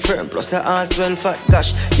them well firm, plus the ass well fat.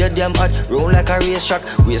 Gosh, you damn hot, roll like a race track.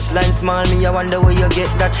 Waistline small, me I wonder where you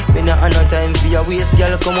get that. Me not have no time for your waist,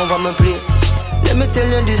 girl, come over my place. Let me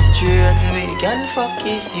tell you this straight. We can fuck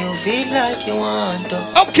if you feel like you want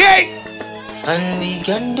to. Okay. And we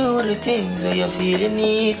can do the things where you feel you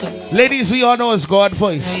need to. Ladies, we all know it's God's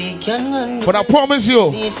voice. We can run. But I promise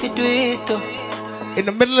you, Need to do it too. in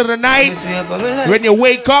the middle of the night, when you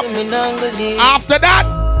wake up, after that,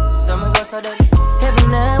 some of us are dead.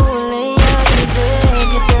 Heaven, I will lay out in bed.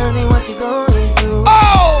 You tell me what you're going through. Oh!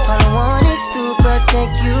 All I want is to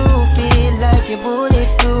protect you. Feel like you're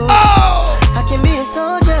bulletproof. Oh! I can be a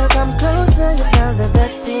soldier. Come closer. You smell the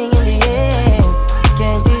best thing in the air.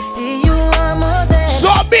 Can't you see you are more than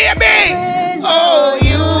so baby? Oh,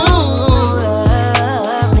 you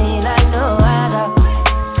love me like no other.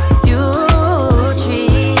 You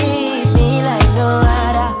treat me like no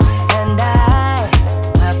other. And I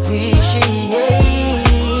appreciate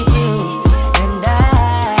you. And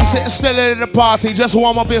I still in the party, just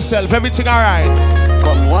warm up yourself. Everything alright?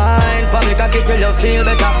 Come wine, for me cocky till you feel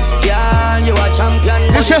better. Yeah, you a champion.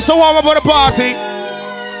 It's just a warm up for the party.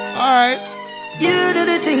 Alright. You do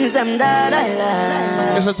the things them that I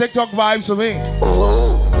like. It's a TikTok vibes for me.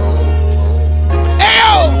 Oh.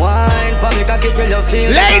 Come wine, for me cocky till you feel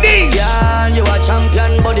ladies! Yeah, you a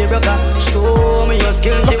champion body broker. Show me your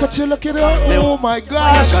skills. Look at you, look at it. Oh my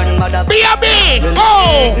gosh. B.A.B.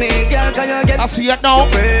 Oh! I see it now.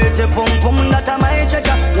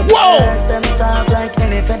 Whoa! Them soft like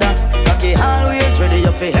any feather. Cocky always ready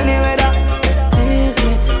you for any weather. Just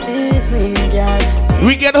tease me, girl.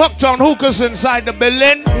 We get hooked on hookahs inside the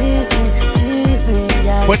building. Tease me,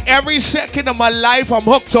 girl. But every second of my life, I'm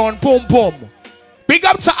hooked on pum pum. Big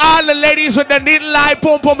up to all the ladies with the needle eye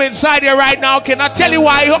pum pum inside here right now. Can I tell you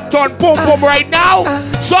why I hooked on pum pum right now?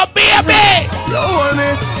 So baby! You hold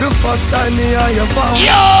me the first time me on your phone.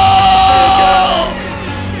 Yo!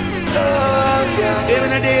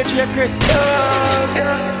 Even a day, Chris.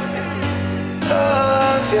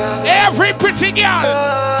 Every pretty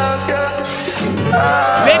girl.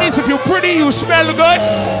 Ladies, if you're pretty, you smell good.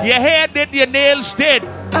 Your hair did, your nails did.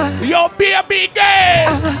 Yo, baby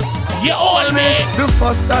girl. You hold me. The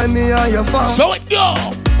first time me on your phone. So it go.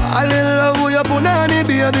 I love with your punani,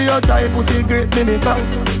 baby. Your type pussy great me come.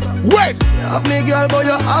 Wait. You have me girl, but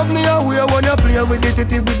you have me away when you play with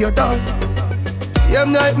it with your tongue.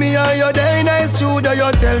 Same night me on your day nice shooter.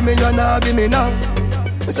 You tell me you're not give me now.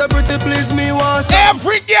 It's a pretty please me once.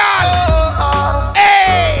 Every girl.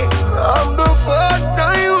 Hey. I'm the first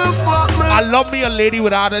time you fuck me. I love me a lady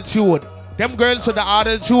with attitude. Them girls with the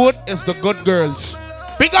attitude is the good girls.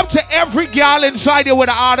 Big up to every girl inside here with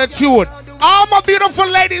an attitude. All my beautiful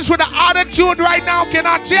ladies with an attitude right now, can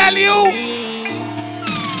I tell you?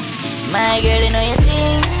 My girl, you know you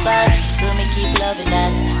think fast, so me keep loving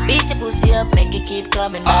that. Beat your pussy up, make it keep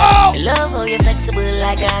coming back. I love how you're flexible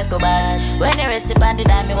like Aquabat. When you rest upon the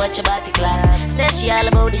dime, me watch your body clap. Say she all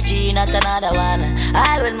about the G, not another one.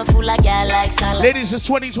 All when me fool like girl like salad. Ladies, it's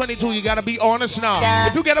 2022, you gotta be honest now.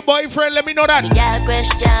 If you get a boyfriend, let me know that. The girl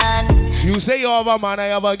question. You say you have a man, I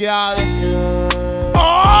have a girl.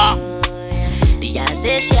 Oh! The girl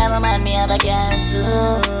say she have a man, me have a girl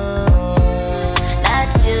too.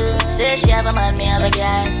 Not you. Say she have a man, me have a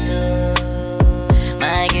girl too.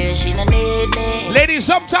 My girl, she no need me. Ladies,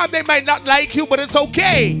 sometimes they might not like you, but it's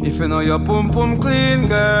okay. If you know your pum pum clean,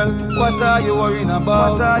 girl, what are you worrying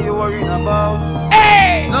about? What are you worrying about?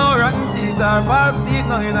 Hey! No rotten teeth or false teeth,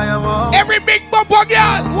 no in your mouth. Every big bumper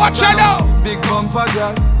girl, watch her now. Big bumper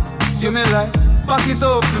girl, you me like. Back it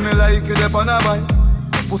up to me like you dep on a bike.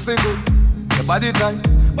 Pussy good, your body tight.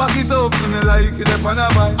 Back it up to me like you dep on a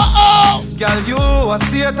bike. Girl, you a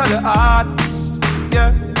state of the art.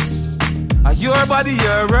 Yeah. Your body,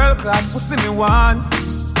 your world class pussy me want.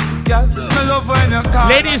 Girl, me love when you call.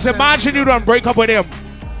 Ladies, imagine you don't break up with him.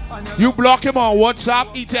 You block him on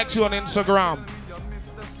WhatsApp, he texts you on Instagram.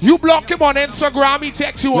 You block him on Instagram, he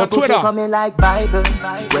texts you on Twitter. Your pussy coming like Bible.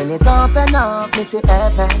 When it open up, me see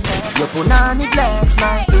heaven. Your punani bless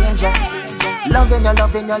my angel. Loving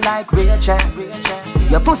you like Rachel.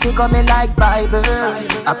 Your pussy coming like Bible.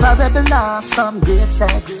 A parable of some great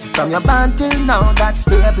sex. From your band till now, that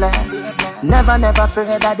stay blessed. Never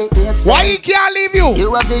fear that the AIDS. Why he can't leave you?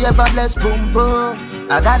 You have the ever blessed boom boom.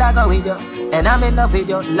 I gotta go with you, and I'm in love with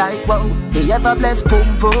you like wow. The ever blessed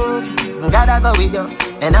boom boom. Gotta go with you,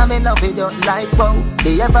 and I'm in love with you like wow.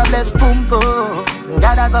 The ever blessed boom boom.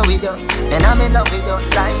 Gotta go with you, and I'm in love with you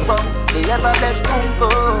like wow. The ever blessed boom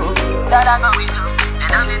boom. Gotta go with you,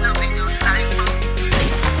 and I'm in love with you like wow.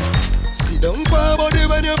 Sit down for a body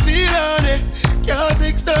when you feel on it. Can't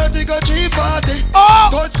 6:30 go 3:40.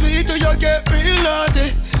 Touch sweet till you get real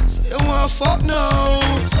naughty. Say you want fuck now.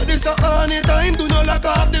 So this a honey time. Do not lock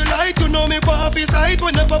off the light. You know me pop his sight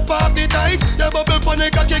when you pop off the tight. Your bubble pon the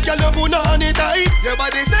cocky, girl, you put on it tight. Your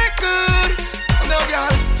body say good. I'm no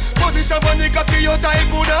girl. Position pon the cocky, your type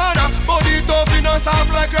banana. Body top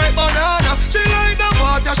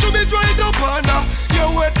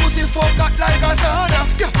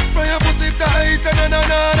say na na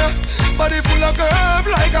na na. Body full of curve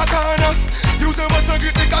like a corner. You say must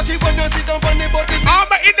get the cocky when you sit down on the body. I'm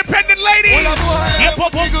an independent lady. Well, I'm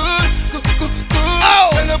pussy good, good, good, good.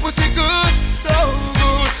 Oh, and the pussy good, so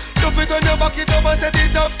good. Don't fit on your back it up and set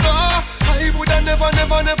it up, so I would never,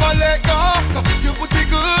 never, never let go. Your pussy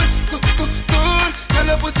good, good, good, good. And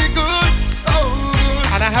the pussy good, so good.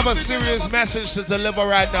 And I have a serious message to deliver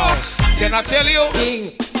right now. Can I tell you?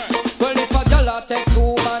 Well, if a girl take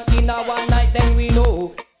 2 man in a one night, then we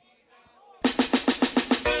know.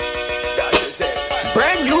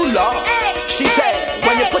 Brand new law. She said,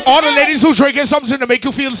 when you put all the ladies who drinking something to make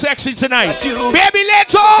you feel sexy tonight. Baby,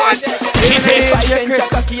 let's on. She said,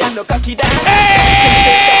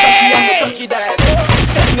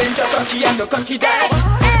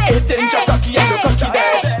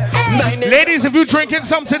 ladies, if you drinking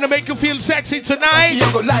something to make you feel sexy tonight,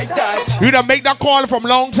 you don't make that call from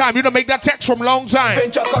long time. You don't make that text from long time.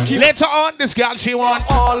 Later on, this girl she want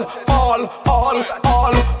all.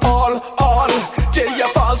 Till you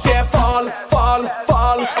fall, say fall.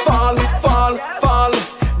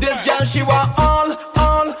 This girl she want all.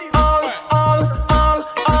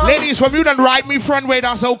 Ladies, from you done ride me front way,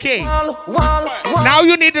 that's okay. Now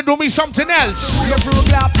you need to do me something else.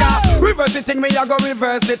 Reverse the thing, me I go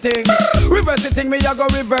reverse the thing. Reverse the thing, me I go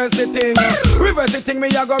reverse the thing. Reverse the thing, me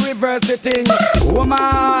I go reverse the thing. Oh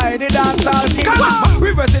my, the dance all king. Come on.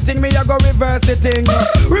 Reverse the thing, me I go reverse the thing.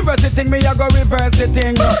 Reverse the thing, me I go reverse the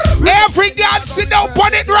thing. Every girl sit down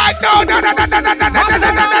on it right now. No.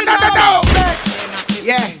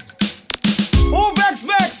 Yeah. Who vex?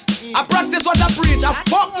 I practice what I preach. I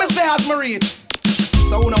fuck me say as me read.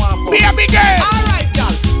 So who know I'm for? Baby girl. Alright, girl.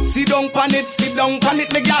 Sit down pan it,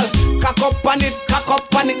 me gal. Cock up pan it,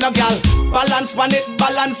 no gal. Balance pan it,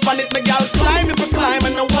 me gal. Climb if you climb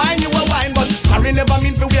and no wine, you a wine. But sorry, never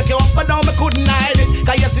mean to wake you up, but down me couldn't hide it.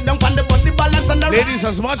 Cause you sit down pan the body balance and the ladies,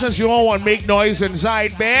 as much as you all want make noise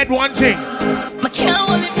inside bed, one thing. I can't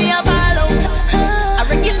hold it, me a ball out. I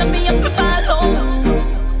regular me up the ball out.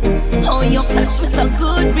 Oh, you touch me so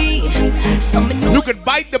good, me. You can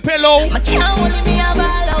bite the pillow. I can't hold it, me a ball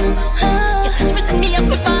out. You touch me, let me up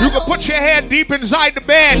the ball. You can put your head deep inside the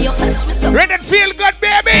bed. Ready to feel good,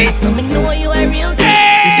 baby? So me know you are real.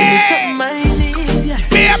 Hey! You give me something I need,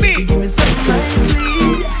 baby. You give me something I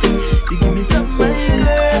need. You give me something I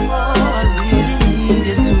crave. I really need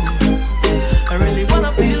it too. I really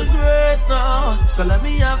wanna feel great now. So let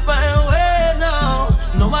me have my way now.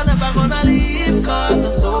 No one ever gonna leave, cause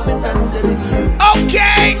I'm so invested in you.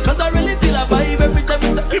 Okay. Cause I really feel a vibe every time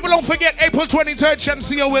you say. People don't forget April 23rd,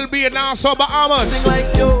 Shenseea will be in Nassau, Bahamas.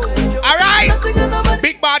 Like alright?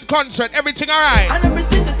 Big bad concert, everything alright? And every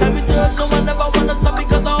single time we touch, no one ever wanna stop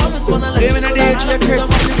because I always wanna let you know.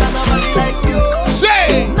 Like you.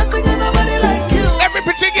 Say! Nothing and nobody like you. Every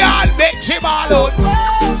pretty girl, make Jim all out.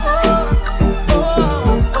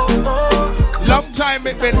 Long time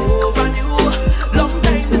it been.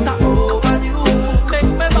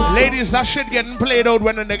 Ladies, that shit getting played out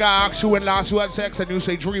when a nigga asks you when last you had sex and you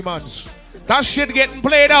say 3 months. That shit getting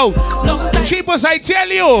played out. Cheap as I tell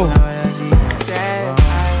you.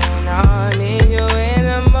 I need you in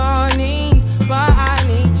the morning, but I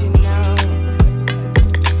need you now.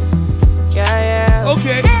 Yeah.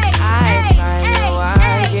 Okay. I find you,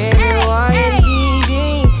 I give you what you're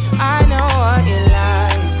needing. I know what you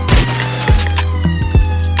like.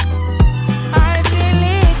 I feel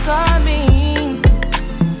it coming.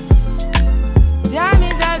 Time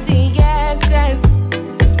is of the essence.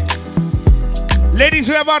 Ladies,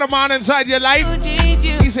 you have had a man inside your life.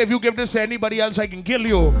 He said, if you give this to anybody else, I can kill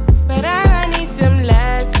you. But I need some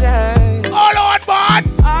lessons. Hold on, man.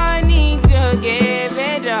 I need to give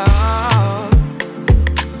it all.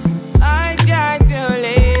 I try to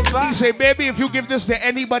live. He said, baby, if you give this to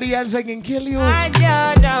anybody else, I can kill you. I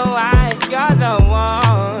don't know why you're the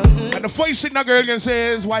one. And the first thing that girl can say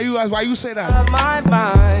is, why you say that? Of my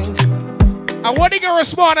mind. And what you can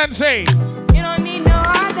respond and say? You don't need no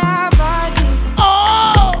other body.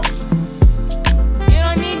 Oh! You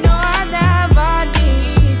don't need no other body.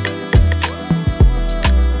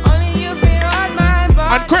 Only you feel on my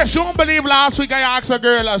body. And Chris, you won't believe last week I asked a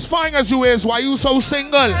girl, as fine as you is, why you so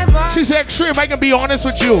single? She said, Xtreme, I can be honest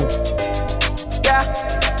with you. Yeah.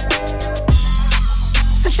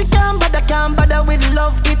 So she can't bother with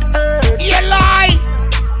love, it hurt. You lie!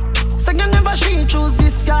 So you never she choose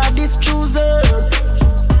this guy, this choose her.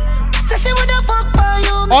 So she woulda fuck for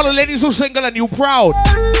you. All the ladies who single and you proud.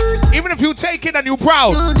 Even if you take it and you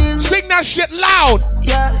proud, sing that shit loud.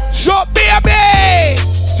 Yeah. So baby,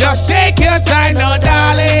 just take your time now,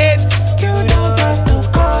 darling. You don't have to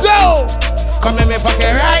call. So, come let me fuck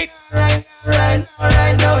it right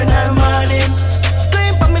now in the morning.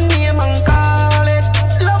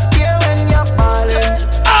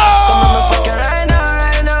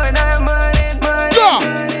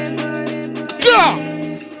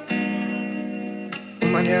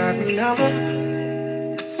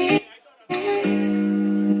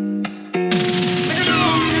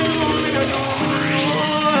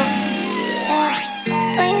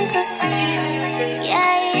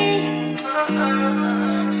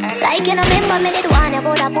 Like you know, remember me did one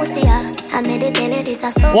about a pussy, I made it tell you this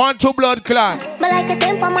a song. 1, 2 blood clot. But like a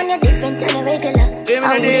temper man, you're different than a regular. I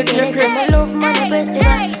would tell you, say my love man, I breast with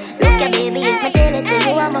her. Look at baby, if me tell you, say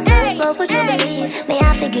you are my first love, would you believe? May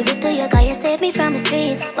I forgive it to you, cause you saved me from the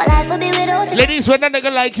streets. But life will be without you. Ladies, when a nigga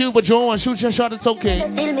like you, but you don't want to shoot your shot, it's okay.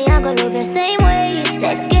 Just feel me, I gonna love you same way.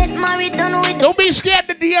 Let's get married, done with. Don't be scared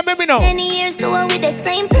to DM me now. 10 years to her with the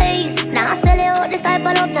same place. Now I sell you out this type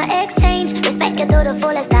of love, no exchange. Respect you to the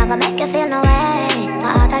fullest, I'm gonna make you feel no way.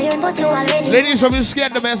 My heart I yearn, but you already. Ladies, if you're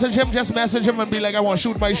scared to message him, just message him and be like, I want to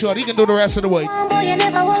shoot my shot. He can do the rest of the way. Boy, you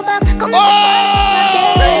never hold back. Come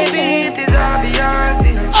on. Baby, it is obvious,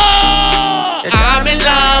 you know. Oh, I'm in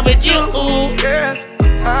love with you. Girl,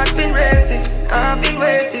 heart's been racing. I've been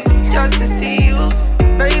waiting just to see you.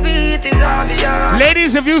 Baby, it is obvious.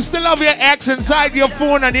 Ladies, if you still have your ex inside your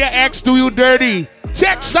phone and your ex do you dirty,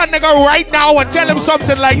 text that nigga right now and tell him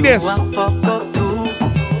something like this.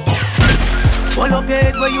 Pull up your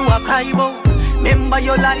head where you are crying about. Remember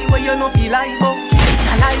your life where you no feel like about.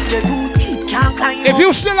 If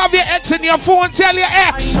you still have your ex in your phone, tell your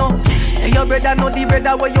ex. Say your brother know the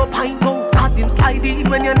brother where you pint out. Cause him slide in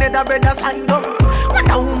when your nether brother slide up.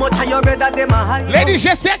 Wonder how much of your brother them a hide. Ladies,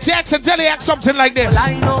 just text your ex and tell your ex something like this.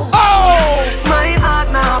 Oh! My heart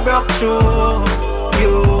now broke through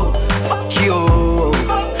you. Fuck you.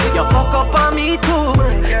 You fuck up on me too.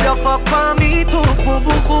 You fuck on me too. Boo,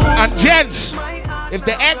 boo, boo. And gents, if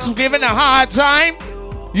the ex is giving a hard time,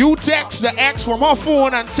 you text the ex from her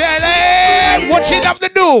phone and tell her what she have to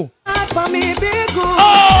do. Oh,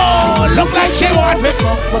 look like she wants me.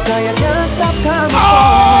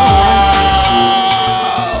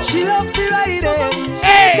 Oh, she love to ride it.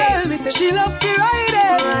 She tell me say she love to ride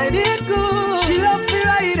it. Ride it good. She love to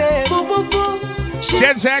ride it. Boom, boom, boom.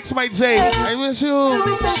 Jen's ex might say, I miss you.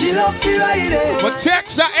 She love to ride it. But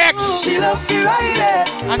text the ex. She love to ride it.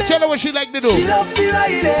 And tell her what she like to do. She love to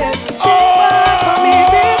ride it. Oh,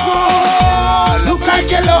 look like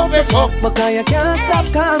you love me fuck. Because you can't stop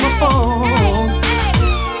calling my phone.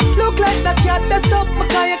 Look like the cat that's stuck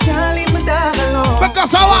because you can't leave my dog alone.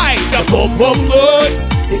 Because how I? The boom boom good.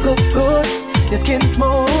 They cook good. Your skin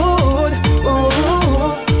smooth. Oh,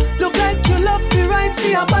 look like you love to ride.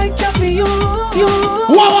 See a bike for you.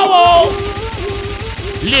 Whoa, whoa, whoa.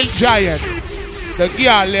 Lil Giant. The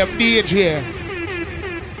girl left DJ.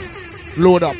 Load up.